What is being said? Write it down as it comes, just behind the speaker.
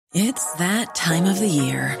It's that time of the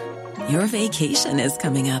year. Your vacation is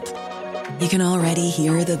coming up. You can already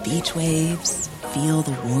hear the beach waves, feel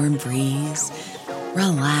the warm breeze,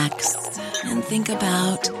 relax, and think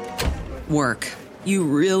about work. You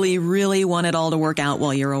really, really want it all to work out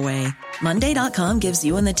while you're away. Monday.com gives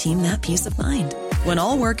you and the team that peace of mind. When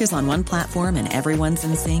all work is on one platform and everyone's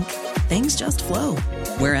in sync, things just flow.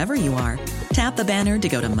 Wherever you are, tap the banner to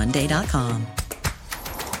go to Monday.com.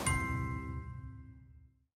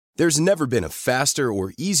 There's never been a faster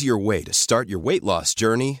or easier way to start your weight loss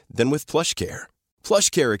journey than with PlushCare.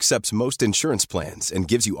 PlushCare accepts most insurance plans and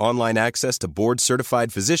gives you online access to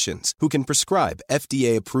board-certified physicians who can prescribe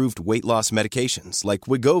FDA-approved weight loss medications like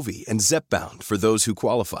Wegovy and Zepbound for those who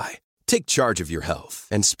qualify. Take charge of your health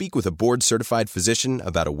and speak with a board-certified physician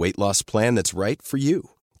about a weight loss plan that's right for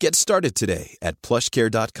you. Get started today at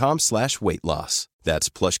plushcare.com/weight loss. That's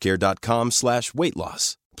plushcare.com/weight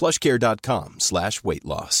loss. plushcare.com/weight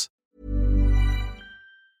loss.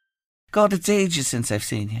 God, it's ages since I've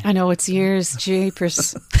seen you. I know, it's years,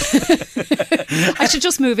 jeepers. I should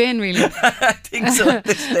just move in, really. I think so at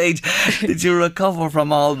this stage. Did you recover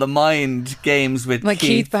from all the mind games with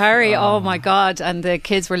Keith Barry? Oh my God. And the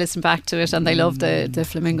kids were listening back to it and they loved the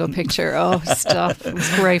flamingo picture. Oh, stop. It was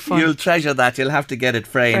great fun. You'll treasure that. You'll have to get it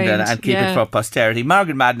framed and keep it for posterity.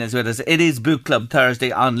 Margaret Madden is with us. It is Book Club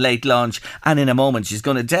Thursday on Late Lunch, and in a moment she's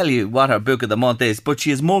going to tell you what her book of the month is, but she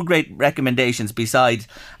has more great recommendations besides.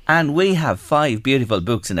 And we have 5 beautiful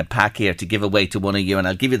books in a pack here to give away to one of you, and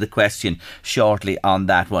I'll give you the question shortly on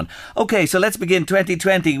that one. OK, so let's begin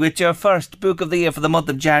 2020 with your first book of the year for the month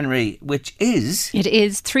of January, which is... It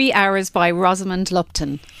is 3 Hours by Rosamund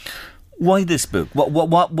Lupton. Why this book?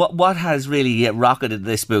 What has really rocketed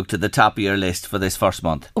this book to the top of your list for this first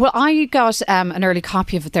month? Well, I got an early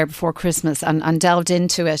copy of it there before Christmas and delved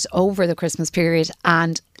into it over the Christmas period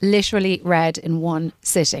and literally read in one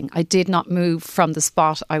sitting. I did not move from the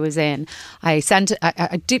spot I was in. I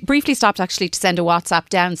briefly stopped actually to send a WhatsApp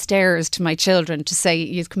downstairs to my children to say,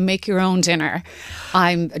 you can make your own dinner.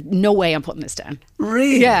 No way I'm putting this down.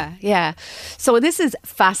 Really? Yeah. So this is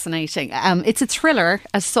fascinating. It's a thriller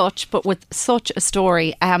as such, but with such a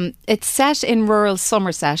story. It's set in rural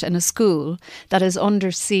Somerset in a school that is under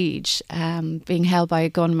siege, being held by a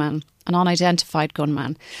gunman, an unidentified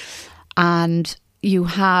gunman. And you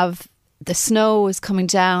have the snow is coming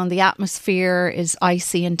down, the atmosphere is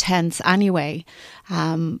icy and tense anyway.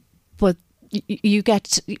 But you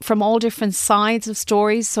get from all different sides of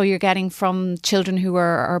stories. So you're getting from children who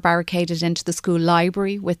are barricaded into the school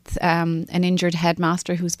library with an injured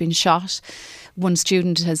headmaster who's been shot. One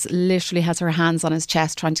student has her hands on his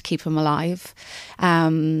chest trying to keep him alive.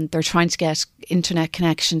 They're trying to get internet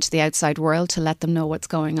connection to the outside world to let them know what's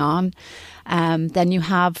going on. Then you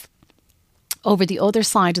have over the other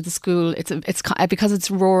side of the school, it's because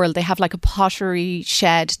it's rural. They have like a pottery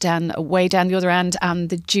shed way down the other end, and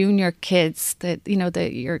the junior kids,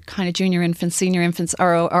 your kind of junior infants, senior infants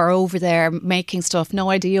are over there making stuff.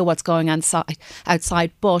 No idea what's going on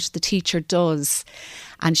outside, but the teacher does,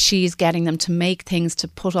 and she's getting them to make things to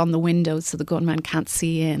put on the windows so the gunman can't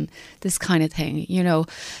see in. This kind of thing,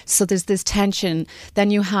 So there's this tension.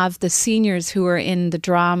 Then you have the seniors who are in the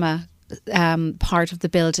drama part of the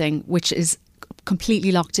building, which is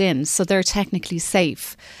completely locked in, so they're technically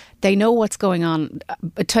safe. They know what's going on.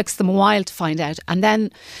 It takes them a while to find out,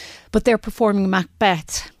 but they're performing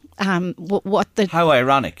Macbeth. How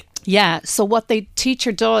ironic. Yeah. So what the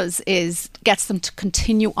teacher does is gets them to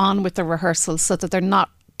continue on with the rehearsals so that they're not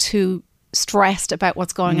too stressed about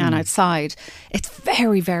what's going on outside. It's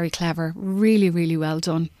very, very clever. Really, really well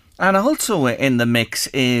done. And also in the mix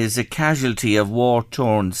is a casualty of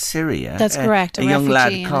war-torn Syria. That's correct. A young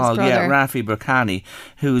lad called Rafi Burkani,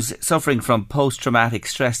 who's suffering from post-traumatic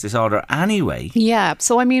stress disorder anyway. Yeah.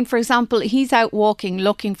 So, for example, he's out walking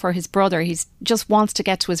looking for his brother. He just wants to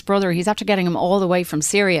get to his brother. He's after getting him all the way from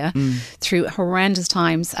Syria through horrendous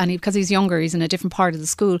times. And because he's younger, he's in a different part of the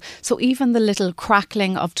school. So even the little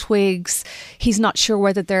crackling of twigs, he's not sure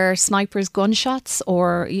whether they're snipers' gunshots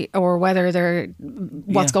or whether they're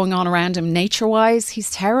what's going on around him nature-wise.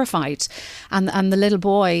 He's terrified, and the little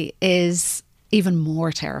boy is even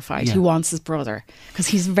more terrified. He wants his brother because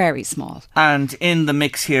he's very small. And in the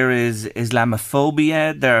mix here is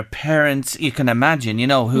Islamophobia. There are parents, you can imagine,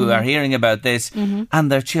 who are hearing about this and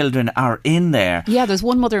their children are in there. Yeah, there's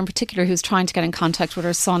one mother in particular who's trying to get in contact with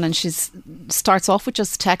her son, and she starts off with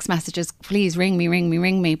just text messages, please ring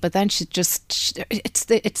me, but then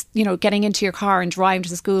it's getting into your car and driving to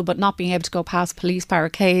the school but not being able to go past police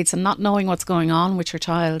barricades and not knowing what's going on with your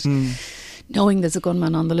child. Knowing there's a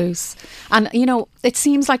gunman on the loose. And, it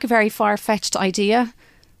seems like a very far-fetched idea,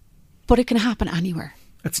 but it can happen anywhere.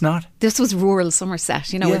 It's not. This was rural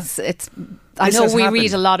Somerset. You know, it's. I know we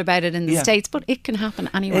read a lot about it in the States, but it can happen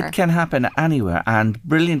anywhere. It can happen anywhere, and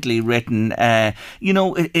brilliantly written. You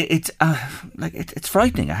know, it's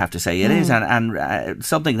frightening, I have to say. It is, and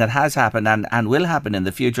something that has happened and will happen in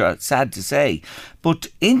the future. Sad to say, but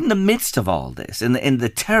in the midst of all this, in the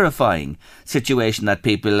terrifying situation that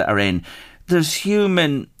people are in, there's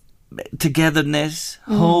human togetherness,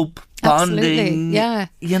 hope, bonding,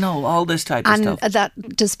 you know, all this type of stuff. And that,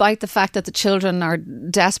 despite the fact that the children are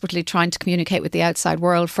desperately trying to communicate with the outside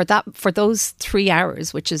world, for those 3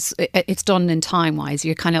 hours, which is, it's done in time-wise,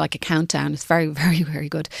 you're kind of like a countdown. It's very, very, very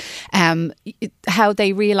good. How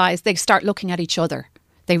they realise, they start looking at each other.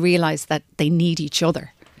 They realise that they need each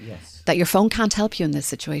other. Yes. That your phone can't help you in this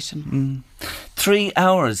situation. 3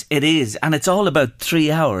 hours it is, and it's all about 3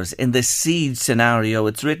 hours in this siege scenario.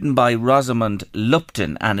 It's written by Rosamund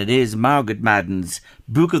Lupton, and it is Margaret Madden's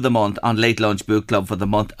Book of the Month on Late Lunch Book Club for the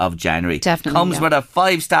month of January. Definitely. Comes with a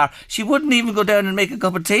 5-star. She wouldn't even go down and make a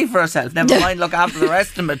cup of tea for herself, never mind look after the rest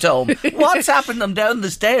of them at home. WhatsApping them down the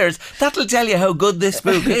stairs, that'll tell you how good this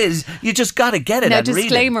book is. You just got to get it now, and read it.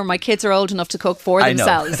 Disclaimer, my kids are old enough to cook for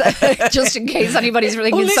themselves, just in case anybody's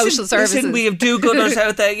ringing in social services. Listen, we have do-gooders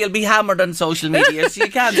out there. You'll be hammered on social media, so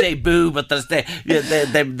you can't say boo, but there's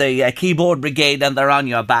the keyboard brigade and they're on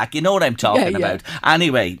your back. You know what I'm talking about.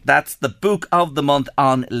 Anyway, that's the Book of the Month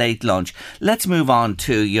on Late Lunch. Let's move on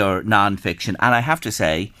to your non-fiction. And I have to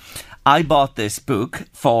say, I bought this book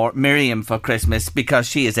for Miriam for Christmas because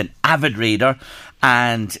she is an avid reader.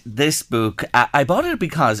 And this book, I bought it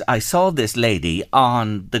because I saw this lady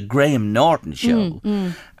on the Graham Norton show.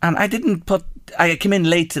 And I came in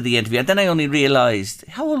late to the interview, and then I only realised,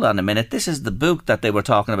 hold on a minute, this is the book that they were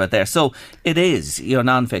talking about there. So it is, your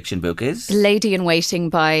non-fiction book is? Lady in Waiting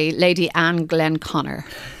by Lady Anne Glenconner.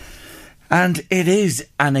 And it is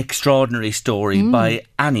an extraordinary story by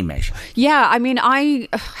Annie Measure. Yeah, I mean,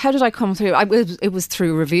 how did I come through? It was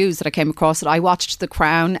through reviews that I came across it. I watched The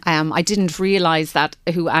Crown. I didn't realise that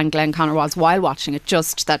who Anne Glenconner was while watching it,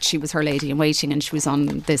 just that she was her lady in waiting and she was on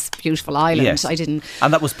this beautiful island. Yes. I didn't.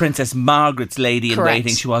 And that was Princess Margaret's lady Correct. in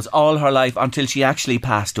waiting. She was all her life until she actually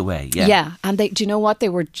passed away. Yeah, and do you know what? They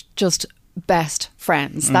were just best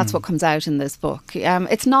friends. That's what comes out in this book.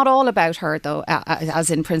 It's not all about her though, as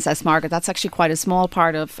in Princess Margaret. That's actually quite a small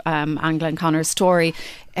part of Anne Glenconner's story.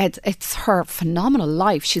 It's her phenomenal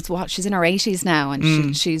life. She's in her 80s now,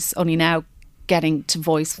 and she's only now getting to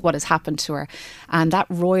voice what has happened to her. And that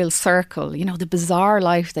royal circle, you know, the bizarre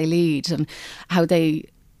life they lead and how they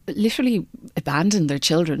literally abandon their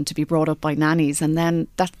children to be brought up by nannies, and then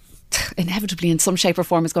that inevitably in some shape or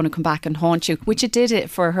form is going to come back and haunt you, which it did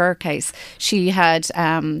for her case. She had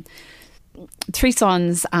 3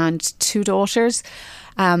 sons and 2 daughters.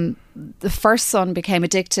 The first son became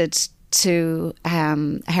addicted to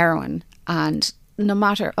heroin, and no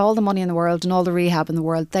matter all the money in the world and all the rehab in the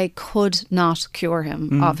world, they could not cure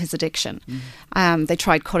him of his addiction. They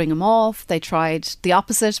tried cutting him off. They tried the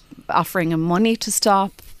opposite, offering him money to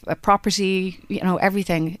stop, property, you know,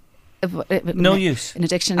 everything. No use. An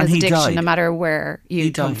addiction and is addiction, died. no matter where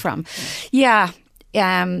you come from. Yeah.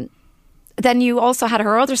 Then you also had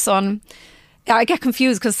her other son. I get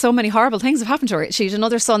confused because so many horrible things have happened to her. She had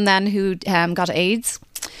another son then who got AIDS.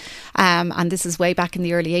 And this is way back in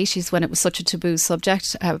the early 80s when it was such a taboo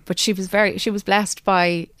subject. But she was blessed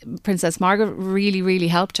by Princess Margaret, really, really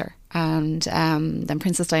helped her. And then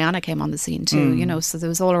Princess Diana came on the scene too, you know, so there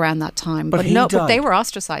was all around that time. But they were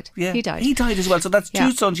ostracized. Yeah. He died. He died as well. So that's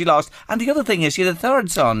 2 sons she lost. And the other thing is she had a third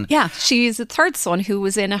son. Yeah, she's a third son who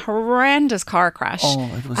was in a horrendous car crash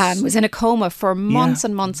and was in a coma for months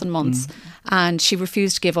and months and months. And she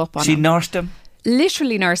refused to give up on him. She nursed him?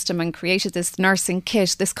 Literally nursed him and created this nursing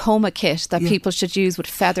kit, this coma kit that people should use with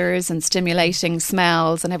feathers and stimulating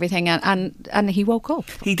smells and everything. And he woke up.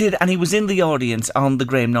 He did, and he was in the audience on the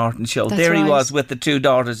Graham Norton show. That's there right. he was with the 2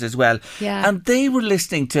 daughters as well. Yeah. And they were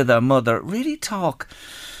listening to their mother really talk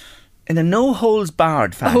in a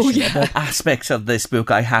no-holds-barred fashion about aspects of this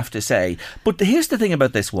book, I have to say. But here's the thing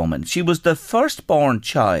about this woman. She was the firstborn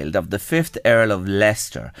child of the 5th Earl of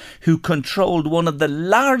Leicester, who controlled one of the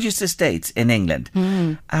largest estates in England.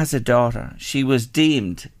 As a daughter, she was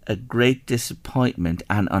deemed a great disappointment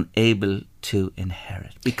and unable to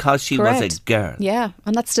inherit because she was a girl. Yeah,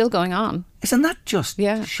 and that's still going on. Isn't that just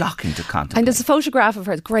shocking to contemplate? And there's a photograph of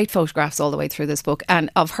her, great photographs all the way through this book, and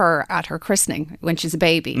of her at her christening when she's a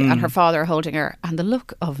baby and her father holding her, and the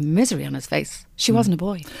look of misery on his face. She wasn't a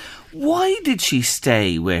boy. Why did she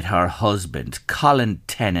stay with her husband, Colin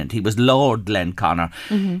Tennant? He was Lord Glenconner.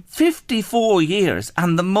 54 years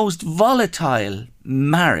and the most volatile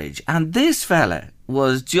marriage. And this fella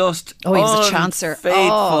was just he was a chancer.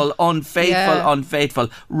 Unfaithful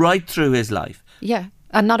right through his life. Yeah,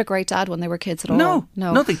 and not a great dad when they were kids at all. No,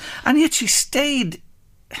 nothing. And yet she stayed.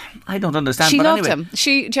 I don't understand. She loved him.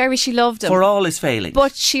 She loved him for all his failings.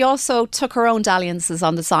 But she also took her own dalliances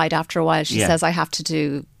on the side after a while. She says, I have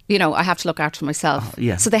to look after myself.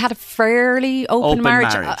 So they had a fairly open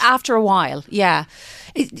marriage after a while. Yeah.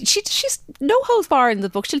 She's no holds barred in the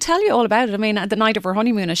book. She'll tell you all about it. I mean, at the night of her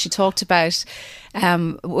honeymoon, as she talked about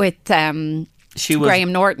with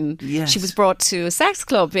Graham Norton, she was brought to a sex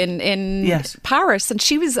club in Paris, and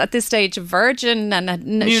she was at this stage a virgin and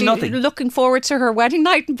knew nothing, looking forward to her wedding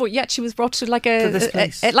night, but yet she was brought to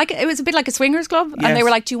it was a bit like a swingers club, and they were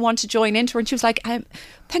like, do you want to join into her? And she was like,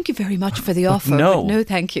 thank you very much for the offer. No,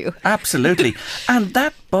 thank you. Absolutely. And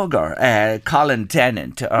that bugger, Colin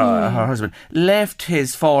Tennant, her husband, left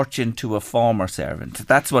his fortune to a former servant.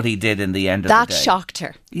 That's what he did in the end of the day. That shocked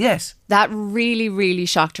her. Yes. That really, really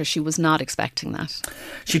shocked her. She was not expecting that.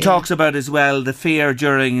 She talks about as well the fear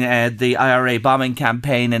during the IRA bombing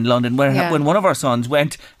campaign in London when one of her sons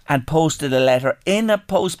went and posted a letter in a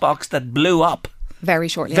postbox that blew up. Very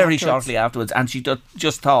shortly afterwards, and she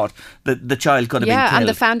just thought that the child could have been killed. And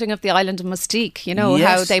the founding of the island of Mustique,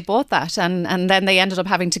 how they bought that, and then they ended up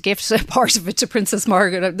having to gift a part of it to Princess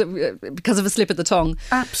Margaret because of a slip of the tongue.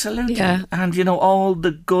 Absolutely. And all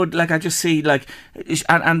the good, like I just see, like,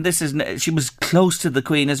 and this is, she was close to the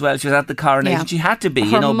Queen as well. She was at the coronation. She had to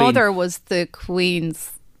be. Her mother was the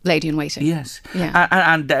Queen's lady in waiting. Yes. Yeah.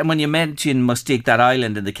 And when you mention Mustique, that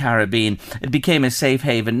island in the Caribbean, it became a safe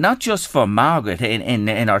haven, not just for Margaret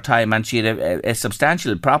in our time, and she had a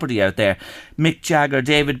substantial property out there. Mick Jagger,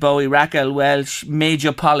 David Bowie, Raquel Welch,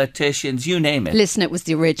 major politicians, you name it. Listen, it was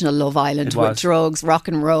the original Love Island with drugs, rock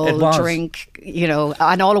and roll, drink,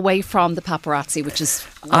 and all away from the paparazzi, which is...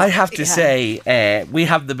 I have to say, we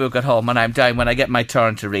have the book at home and I'm dying when I get my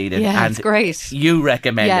turn to read it. Yeah, and it's great. You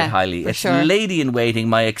recommend it highly. It's Lady in Waiting,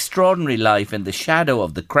 My Extraordinary Life in the Shadow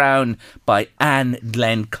of the Crown by Anne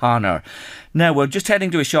Glenconner. Now, we're just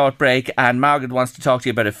heading to a short break and Margaret wants to talk to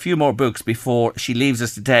you about a few more books before she leaves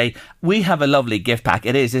us today. We have a lovely gift pack.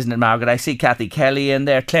 It is, isn't it, Margaret? I see Kathy Kelly in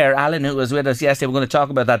there, Claire Allen, who was with us yesterday. We're going to talk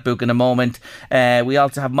about that book in a moment. We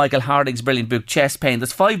also have Michael Harding's brilliant book, Chest Pain.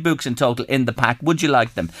 There's 5 books in total in the pack. Would you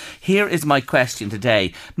like them? Here is my question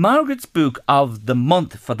today. Margaret's book of the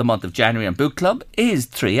month for the month of January on Book Club is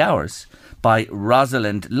 3 Hours by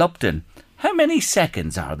Rosalind Lupton. How many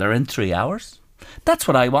seconds are there in 3 hours? That's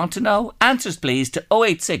what I want to know. Answers please to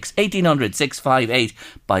 086 1800 658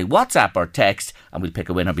 by WhatsApp or text, and we'll pick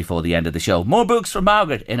a winner before the end of the show. More books from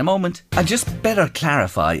Margaret in a moment. I just better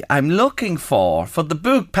clarify, I'm looking for the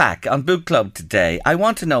book pack on Book Club today. I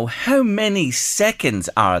want to know how many seconds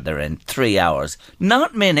are there in 3 hours,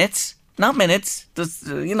 not minutes. Not minutes.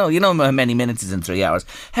 You know how many minutes is in 3 hours.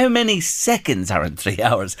 How many seconds are in 3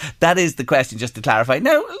 hours? That is the question, just to clarify.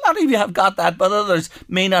 Now, a lot of you have got that, but others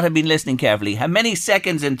may not have been listening carefully. How many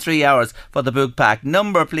seconds in 3 hours for the book pack?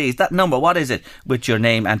 Number, please. That number, what is it? With your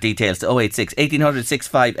name and details to 086 1800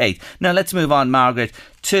 658. Now, let's move on, Margaret,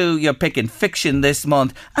 to your pick in fiction this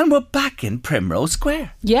month, and we're back in Primrose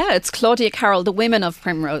Square. Yeah, it's Claudia Carroll, The Women of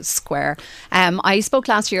Primrose Square. I spoke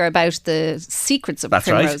last year about the secrets of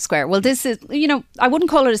Primrose Square. Well, this is, I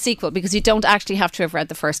wouldn't call it a sequel because you don't actually have to have read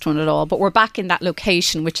the first one at all, but we're back in that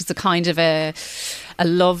location, which is a kind of a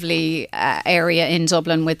lovely area in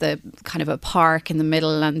Dublin with a kind of a park in the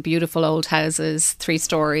middle and beautiful old houses,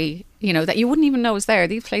 3-storey, that you wouldn't even know is there.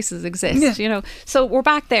 These places exist, So we're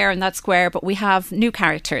back there in that square, but we have new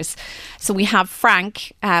characters. So we have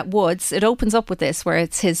Frank Woods. It opens up with this, where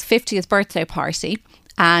it's his 50th birthday party.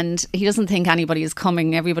 And he doesn't think anybody is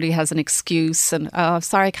coming. Everybody has an excuse. And,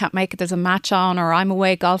 sorry, I can't make it. There's a match on, or I'm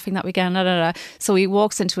away golfing that weekend. So he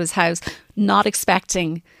walks into his house not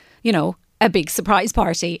expecting, a big surprise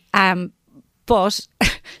party. But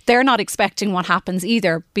they're not expecting what happens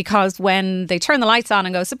either, because when they turn the lights on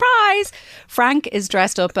and go, surprise, Frank is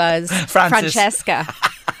dressed up as Francesca.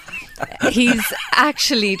 He's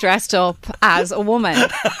actually dressed up as a woman,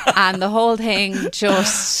 and the whole thing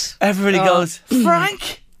just... Everybody goes,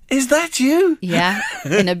 Frank, is that you? Yeah,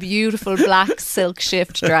 in a beautiful black silk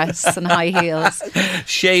shift dress and high heels.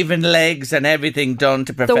 Shaven legs and everything done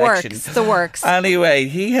to perfection. The works. Anyway,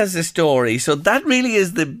 he has a story. So that really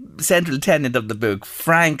is the central tenet of the book,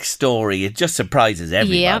 Frank's story. It just surprises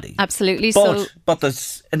everybody. Yeah, absolutely. But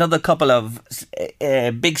there's another couple of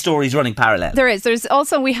big stories running parallel. There is. There's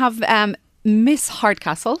also, we have Miss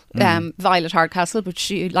Hardcastle, Violet Hardcastle, but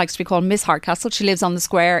she likes to be called Miss Hardcastle. She lives on the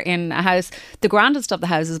square in a house, the grandest of the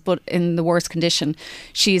houses, but in the worst condition.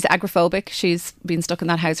 She's agoraphobic. She's been stuck in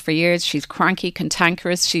that house for years. She's cranky,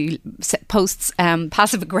 cantankerous. She posts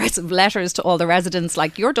passive-aggressive letters to all the residents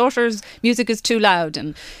like, your daughter's music is too loud,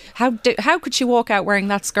 and how could she walk out wearing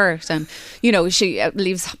that skirt? And, you know, she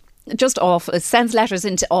leaves... just awful. It sends letters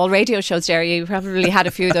into all radio shows, Jerry. You probably had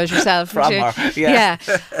a few of those yourself. From her, yeah.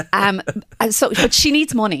 But she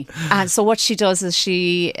needs money. And so what she does is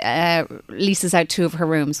she leases out 2 of her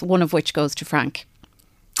rooms, one of which goes to Frank.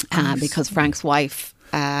 Because Frank's wife...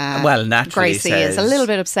 naturally Gracie is a little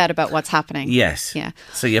bit upset about what's happening. Yes. Yeah.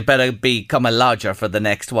 So you better become a lodger for the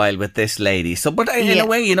next while with this lady. So, but in a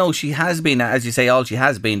way, you know, she has been, as you say, all she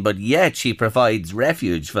has been, but yet she provides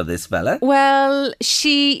refuge for this fella. Well,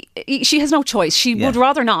 she has no choice. She would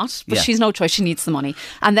rather not, but she's no choice. She needs the money.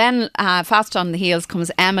 And then fast on the heels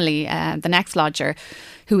comes Emily, the next lodger,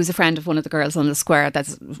 who is a friend of one of the girls on the square.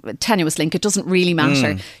 That's a tenuous link. It doesn't really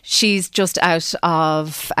matter. She's just out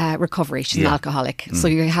of recovery. She's an alcoholic. So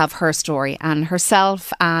you have her story, and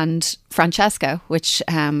herself and Francesca, which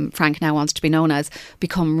Frank now wants to be known as,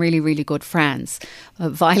 become really, really good friends.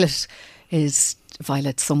 Violet's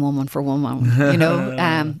some woman for woman, you know.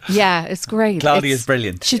 It's great. Claudia's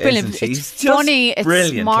brilliant. She's brilliant. It's funny, it's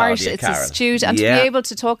smart, Claudia it's Carroll. astute, and to be able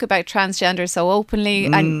to talk about transgender so openly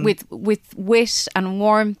and with wit and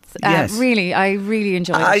warmth, really, I really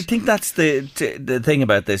enjoy it. I think that's the thing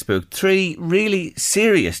about this book. 3 really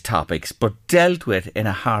serious topics, but dealt with in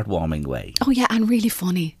a heartwarming way. Oh yeah, and really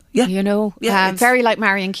funny. Yeah. You know, very like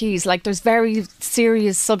Marion Keyes. Like, there's very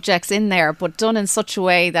serious subjects in there, but done in such a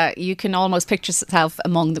way that you can almost picture yourself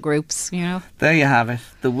among the groups, you know. There you have it.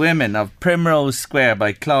 The Women of Primrose Square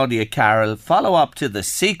by Claudia Carroll. Follow up to The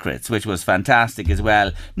Secrets, which was fantastic as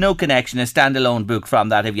well. No Connection, a standalone book from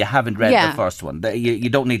that if you haven't read the first one. You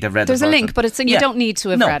don't need to have read the first one. There's a link, but you don't need to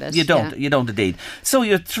have read it. You don't. You don't indeed. So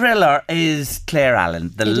your thriller is Claire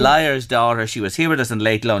Allen, The Liar's Daughter. She was here with us in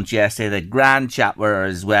Late Lunch yesterday. The grand chat with her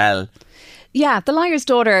as well. Yeah, The Liar's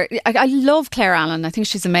Daughter. I love Claire Allen. I think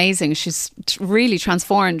she's amazing. She's really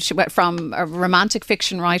transformed. She went from a romantic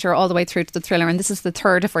fiction writer all the way through to the thriller, and this is the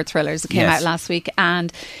 3rd of her thrillers that came out last week.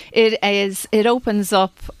 And it opens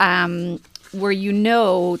up where, you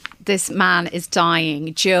know, this man is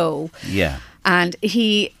dying, Joe. Yeah. And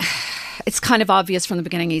it's kind of obvious from the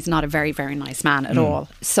beginning he's not a very, very nice man at all.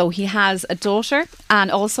 So he has a daughter and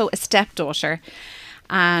also a stepdaughter.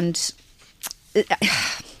 And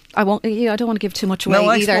I don't want to give too much away either.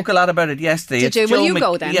 No, I spoke a lot about it yesterday. Will you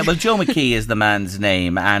go then? Yeah, well, Joe McKee is the man's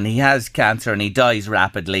name, and he has cancer and he dies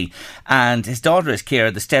rapidly. And his daughter is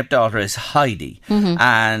Ciara, the stepdaughter is Heidi.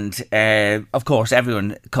 And of course,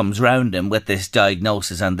 everyone comes round him with this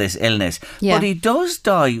diagnosis and this illness. Yeah. But he does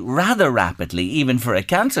die rather rapidly, even for a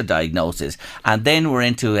cancer diagnosis. And then we're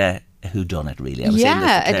into a whodunit, really. I was saying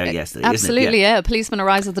this to Claire yesterday. Absolutely, A policeman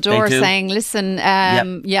arrives at the door saying, "Listen,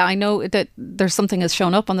 I know that there's something has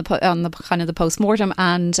shown up on the kind of the post-mortem,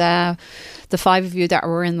 and the 5 of you that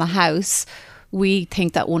were in the house, we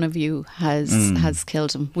think that one of you has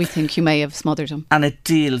killed him. We think you may have smothered him." And it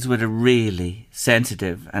deals with a really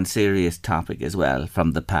sensitive and serious topic as well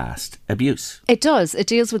from the past: abuse. It does. It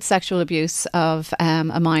deals with sexual abuse of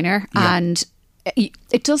a minor, and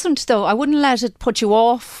it doesn't, though. I wouldn't let it put you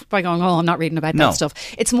off by going, I'm not reading about that stuff.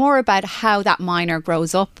 It's more about how that minor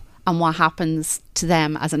grows up and what happens to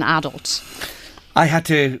them as an adult. I had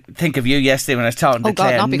to think of you yesterday when I was talking to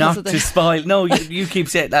Claire, not to spoil. No, you keep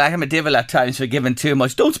saying that I'm a devil at times for giving too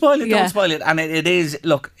much. Don't spoil it, don't spoil it. And it is,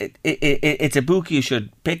 look, it's a book you should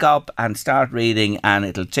pick up and start reading, and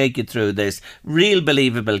it'll take you through this. Real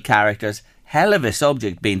believable characters. Hell of a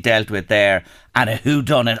subject being dealt with there, and a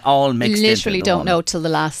whodunit all mixed into literally don't know till the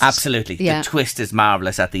last. Absolutely. The twist is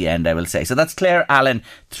marvellous at the end, I will say. So that's Claire Allen,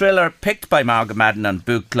 thriller picked by Margaret Madden on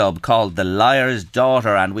Book Club, called The Liar's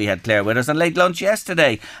Daughter, and we had Claire with us on Late Lunch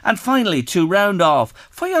yesterday. And finally, to round off,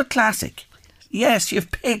 for your classic, yes,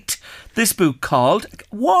 you've picked this book called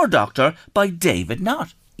War Doctor by David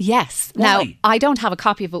Knott. Yes. Why? Now, I don't have a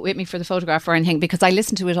copy of it with me for the photograph or anything because I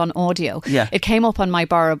listened to it on audio. Yeah. It came up on my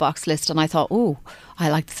borrow box list and I thought, I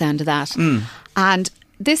like the sound of that. And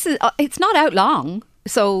this is, it's not out long,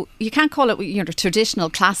 so you can't call it traditional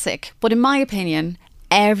classic. But in my opinion,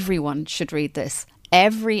 everyone should read this.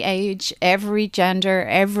 Every age, every gender,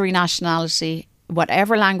 every nationality,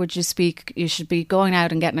 whatever language you speak, you should be going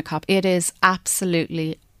out and getting a copy. It is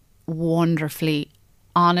absolutely wonderfully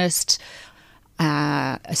honest,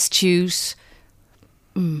 astute,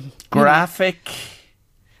 graphic.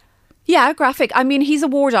 Yeah, graphic. I mean, he's a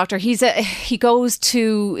war doctor. He's a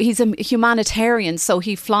humanitarian, so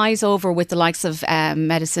he flies over with the likes of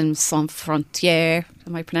Médecins Sans Frontières.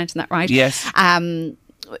 Am I pronouncing that right? Yes. And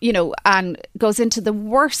goes into the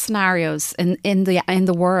worst scenarios in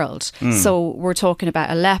the world. So we're talking about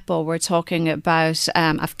Aleppo, we're talking about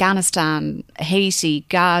Afghanistan, Haiti,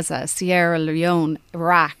 Gaza, Sierra Leone,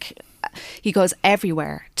 Iraq. He goes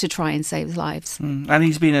everywhere to try and save lives. And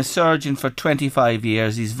he's been a surgeon for 25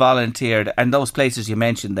 years. He's volunteered, and those places you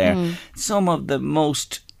mentioned there, some of the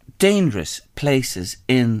most dangerous places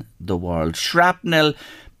in the world. Shrapnel,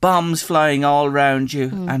 bombs flying all around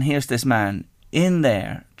you, and here's this man in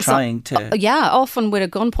there trying to... often with a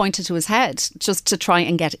gun pointed to his head, just to try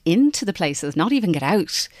and get into the places, not even get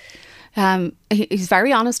out. He's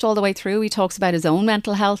very honest all the way through. He talks about his own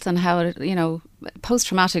mental health and how,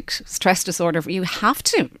 post-traumatic stress disorder, you have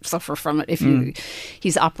to suffer from it if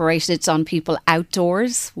he's operated on people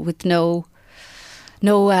outdoors with no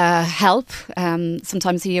help.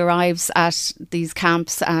 Sometimes he arrives at these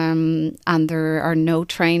camps and there are no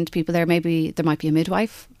trained people there. Maybe there might be a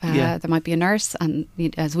midwife, there might be a nurse, and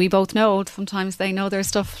as we both know, sometimes they know their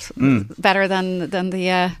stuff better than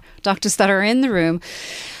the doctors that are in the room.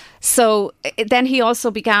 So then he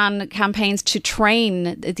also began campaigns to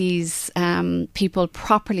train these people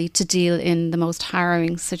properly to deal in the most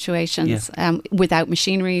harrowing situations without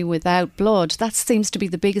machinery, without blood. That seems to be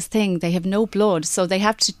the biggest thing. They have no blood, so they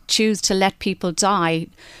have to choose to let people die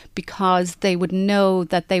because they would know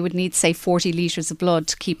that they would need, say, 40 litres of blood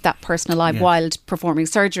to keep that person alive while performing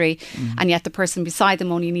surgery. And yet the person beside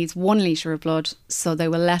them only needs 1 litre of blood, so they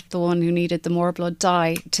will let the one who needed the more blood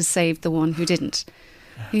die to save the one who didn't.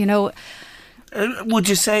 Would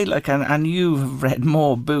you say, and you've read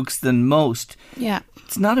more books than most,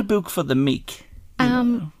 it's not a book for the meek?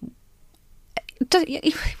 We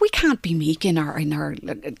can't be meek in our.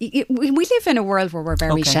 We live in a world where we're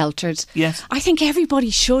very sheltered. Yes, I think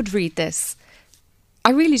everybody should read this. I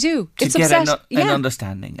really do. To get an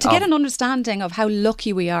understanding. To get an understanding of how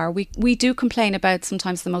lucky we are. We do complain about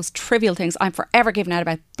sometimes the most trivial things. I'm forever giving out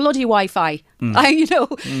about bloody Wi-Fi. It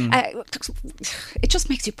just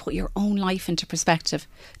makes you put your own life into perspective.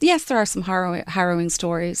 Yes, there are some harrowing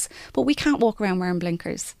stories, but we can't walk around wearing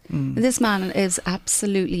blinkers. This man is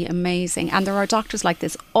absolutely amazing. And there are doctors like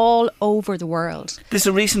this all over the world. This is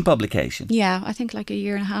a recent publication. Yeah, I think like a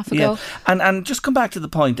year and a half ago. Yeah. And just come back to the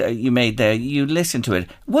point you made there. You listen to it.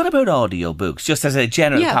 What about audiobooks? Just as a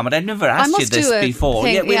general comment. I've never asked you this before.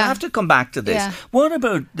 We'll have to come back to this. Yeah. What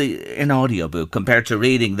about an audiobook compared to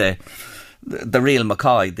reading the real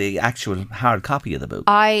McCoy, the actual hard copy of the book?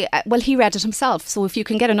 He read it himself. So if you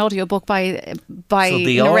can get an audiobook by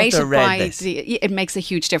narrated by it makes a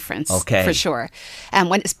huge difference, for sure.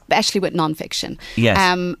 Especially with non-fiction. Yes.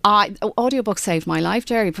 Audiobooks saved my life,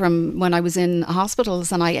 Jerry, from when I was in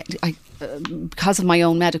hospitals, and I because of my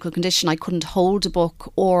own medical condition, I couldn't hold a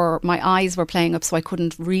book, or my eyes were playing up, so I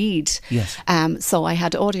couldn't read. Yes. So I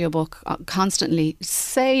had audiobook constantly.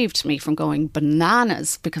 Saved me from going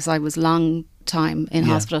bananas because I was long time in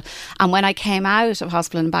hospital. And when I came out of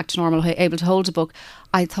hospital and back to normal, able to hold a book,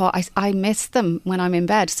 I thought I miss them when I'm in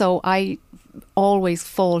bed. So I always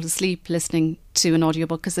fall asleep listening to an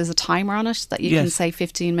audiobook because there's a timer on it that you can say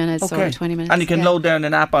 15 minutes or 20 minutes. And you can load down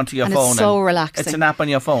an app onto your phone. It's so relaxing. It's an app on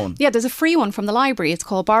your phone. Yeah, there's a free one from the library. It's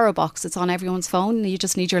called BorrowBox. It's on everyone's phone. You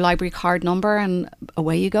just need your library card number and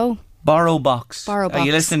away you go. BorrowBox. Are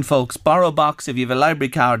you listening, folks? BorrowBox. If you have a library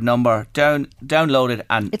card number, download it,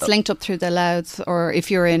 and it's linked up through the Louths, or if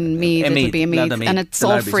you're in Meath, it'll be a Meath, and it's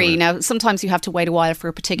all free. Now, sometimes you have to wait a while for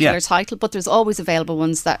a particular title, but there's always available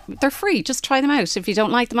ones that they're free. Just try them out. If you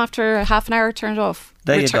don't like them after half an hour, turn it off.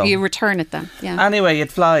 You return it then. Yeah. Anyway,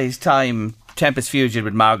 it flies. Time. Tempest Fugitive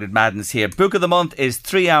with Margaret Madden's here. Book of the month is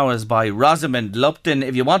 3 Hours by Rosamund Lupton.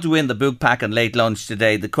 If you want to win the book pack and late lunch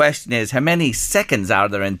today, the question is, how many seconds are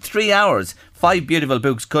there in 3 hours? 5 beautiful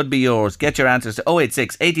books could be yours. Get your answers to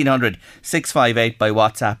 086 1800 658 by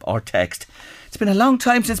WhatsApp or text. It's been a long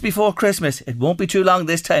time since before Christmas. It won't be too long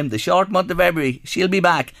this time. The short month of February. She'll be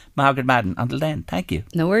back. Margaret Madden. Until then, thank you.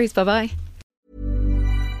 No worries. Bye-bye.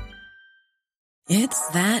 It's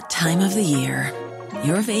that time of the year.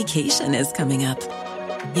 Your vacation is coming up.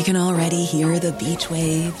 You can already hear the beach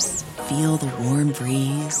waves, feel the warm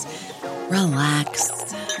breeze,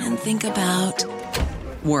 relax, and think about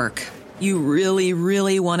work. You really,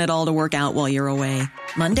 really want it all to work out while you're away.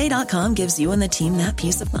 Monday.com gives you and the team that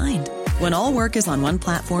peace of mind. When all work is on one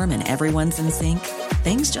platform and everyone's in sync,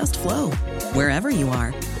 things just flow. Wherever you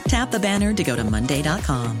are, tap the banner to go to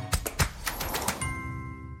Monday.com.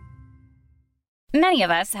 Many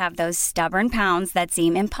of us have those stubborn pounds that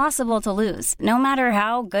seem impossible to lose, no matter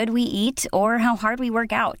how good we eat or how hard we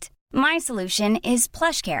work out. My solution is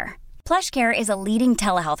PlushCare. PlushCare is a leading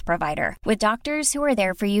telehealth provider with doctors who are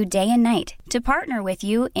there for you day and night to partner with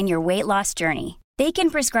you in your weight loss journey. They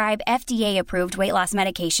can prescribe FDA-approved weight loss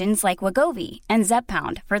medications like Wegovy and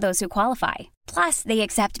Zepbound for those who qualify. Plus, they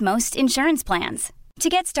accept most insurance plans. To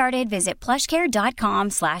get started, visit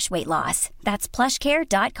plushcare.com/weightloss. That's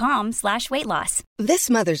plushcare.com/weightloss. This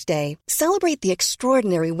Mother's Day, celebrate the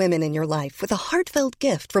extraordinary women in your life with a heartfelt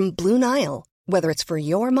gift from Blue Nile. Whether it's for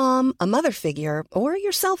your mom, a mother figure, or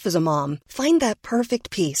yourself as a mom, find that perfect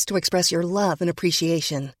piece to express your love and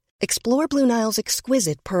appreciation. Explore Blue Nile's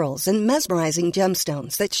exquisite pearls and mesmerizing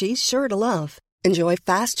gemstones that she's sure to love. Enjoy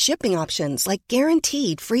fast shipping options like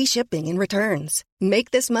guaranteed free shipping and returns. Make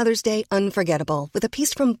this Mother's Day unforgettable with a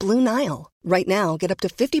piece from Blue Nile. Right now, get up to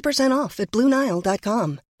 50% off at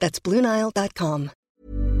BlueNile.com. That's BlueNile.com.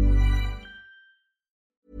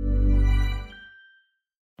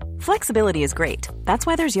 Flexibility is great. That's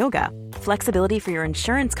why there's yoga. Flexibility for your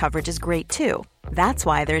insurance coverage is great too. That's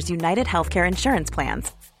why there's United Healthcare Insurance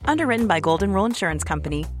Plans. Underwritten by Golden Rule Insurance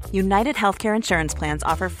Company, United Healthcare Insurance Plans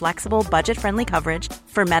offer flexible, budget-friendly coverage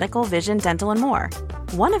for medical, vision, dental, and more.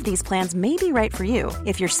 One of these plans may be right for you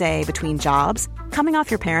if you're, say, between jobs, coming off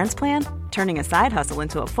your parents' plan, turning a side hustle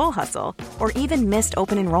into a full hustle, or even missed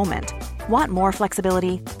open enrollment. Want more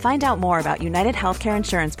flexibility? Find out more about United Healthcare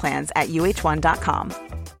Insurance Plans at uh1.com.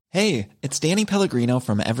 Hey, it's Danny Pellegrino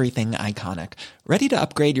from Everything Iconic. Ready to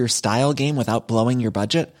upgrade your style game without blowing your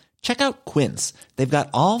budget? Check out Quince. They've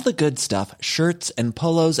got all the good stuff, shirts and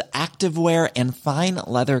polos, activewear, and fine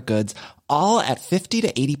leather goods, all at 50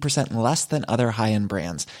 to 80% less than other high-end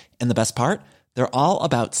brands. And the best part? They're all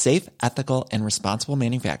about safe, ethical, and responsible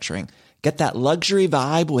manufacturing. Get that luxury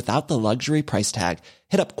vibe without the luxury price tag.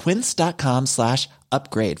 Hit up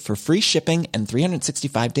quince.com/upgrade for free shipping and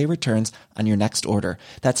 365-day returns on your next order.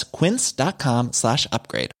 That's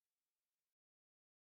quince.com/upgrade.